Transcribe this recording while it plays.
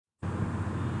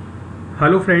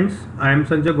Hello friends, I am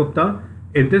Sanjay Gupta.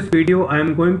 In this video, I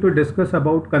am going to discuss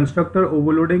about constructor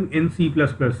overloading in C++.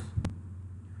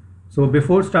 So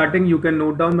before starting, you can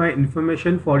note down my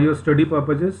information for your study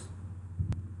purposes.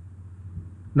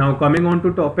 Now coming on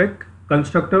to topic,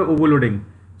 constructor overloading.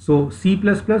 So C++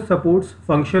 supports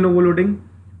function overloading.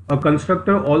 A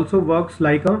constructor also works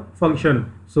like a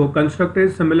function. So constructor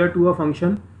is similar to a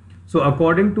function. So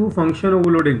according to function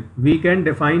overloading, we can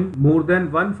define more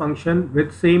than one function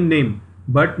with same name,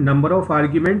 but number of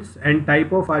arguments and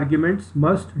type of arguments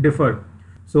must differ.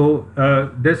 So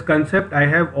this concept I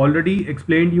have already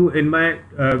explained you in my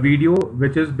video,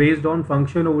 which is based on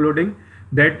function overloading,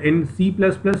 that in C++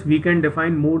 we can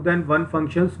define more than one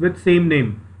functions with same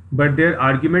name, but their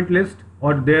argument list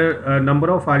or their number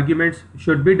of arguments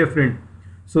should be different.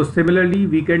 So similarly,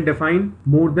 we can define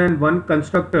more than one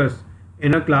constructors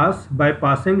in a class by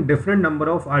passing different number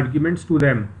of arguments to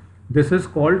them. This is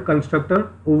called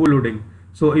constructor overloading.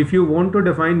 So if you want to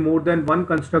define more than one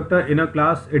constructor in a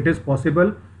class, it is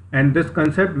possible, and this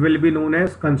concept will be known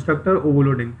as constructor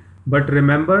overloading. But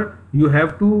remember, you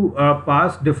have to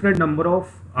pass different number of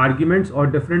arguments or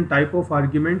different type of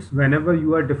arguments whenever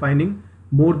you are defining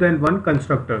more than one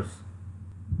constructors.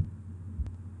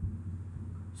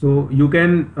 So you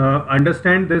can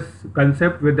understand this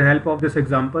concept with the help of this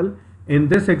example. In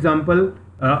this example,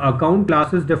 account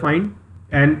class is defined,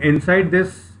 and inside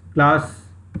this class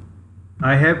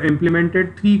I have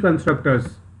implemented three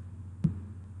constructors.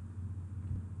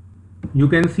 You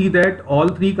can see that all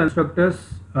three constructors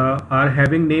are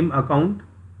having name account.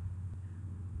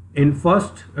 In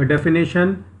first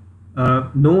definition,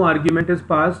 no argument is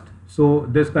passed, so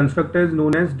this constructor is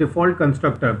known as default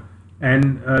constructor,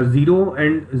 and 0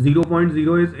 and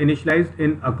 0.0 is initialized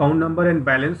in account number and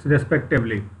balance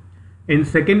respectively. In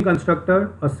second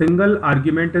constructor, a single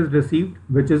argument is received,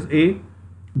 which is A.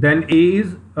 Then A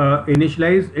is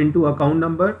initialized into account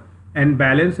number and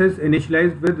balance is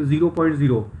initialized with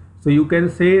 0.0. So you can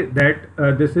say that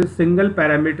this is single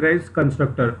parameterized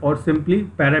constructor or simply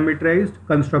parameterized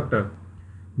constructor.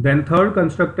 Then third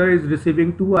constructor is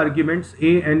receiving two arguments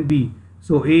A and B.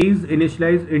 So A is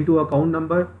initialized into account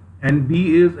number and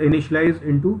B is initialized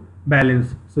into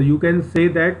balance. So you can say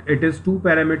that it is two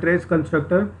parameterized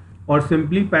constructor or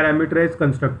simply parameterized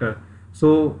constructor.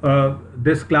 So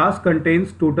this class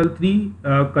contains total three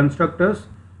constructors,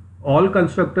 all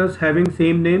constructors having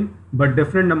same name but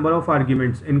different number of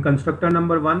arguments. In constructor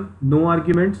number 1, no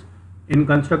arguments. In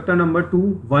constructor number 2,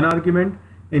 1 argument.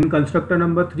 In constructor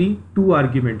number 3, 2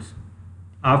 arguments.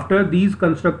 After these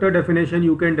constructor definition,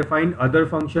 you can define other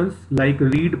functions like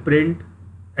read, print,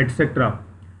 etc.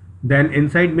 Then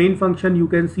inside main function, you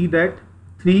can see that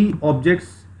three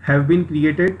objects have been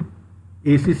created: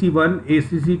 ACC1,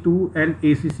 ACC2 and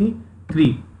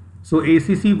ACC3. So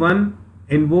ACC1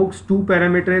 invokes two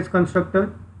parameterized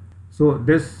constructor. So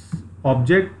this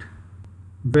object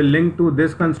will link to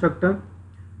this constructor.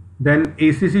 Then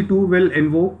ACC2 will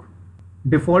invoke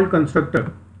default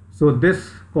constructor. So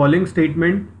this calling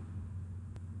statement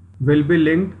will be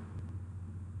linked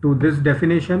to this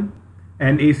definition,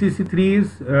 and ACC3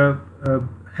 is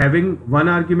having one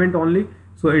argument only,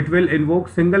 so it will invoke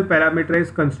single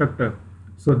parameterized constructor.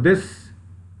 So this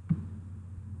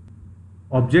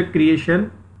object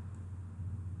creation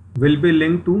will be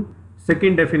linked to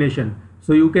second definition.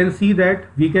 So you can see that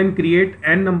we can create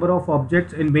n number of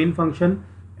objects in main function,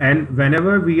 and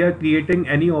whenever we are creating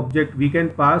any object, we can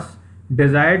pass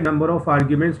desired number of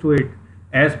arguments to it.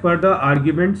 As per the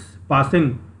arguments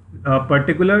passing, a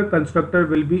particular constructor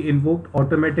will be invoked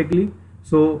automatically.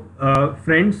 So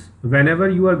friends, whenever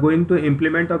you are going to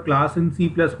implement a class in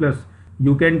C++,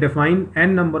 you can define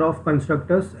n number of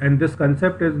constructors, and this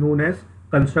concept is known as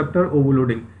constructor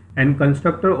overloading. And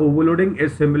constructor overloading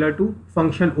is similar to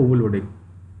function overloading.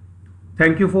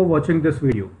 Thank you for watching this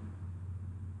video.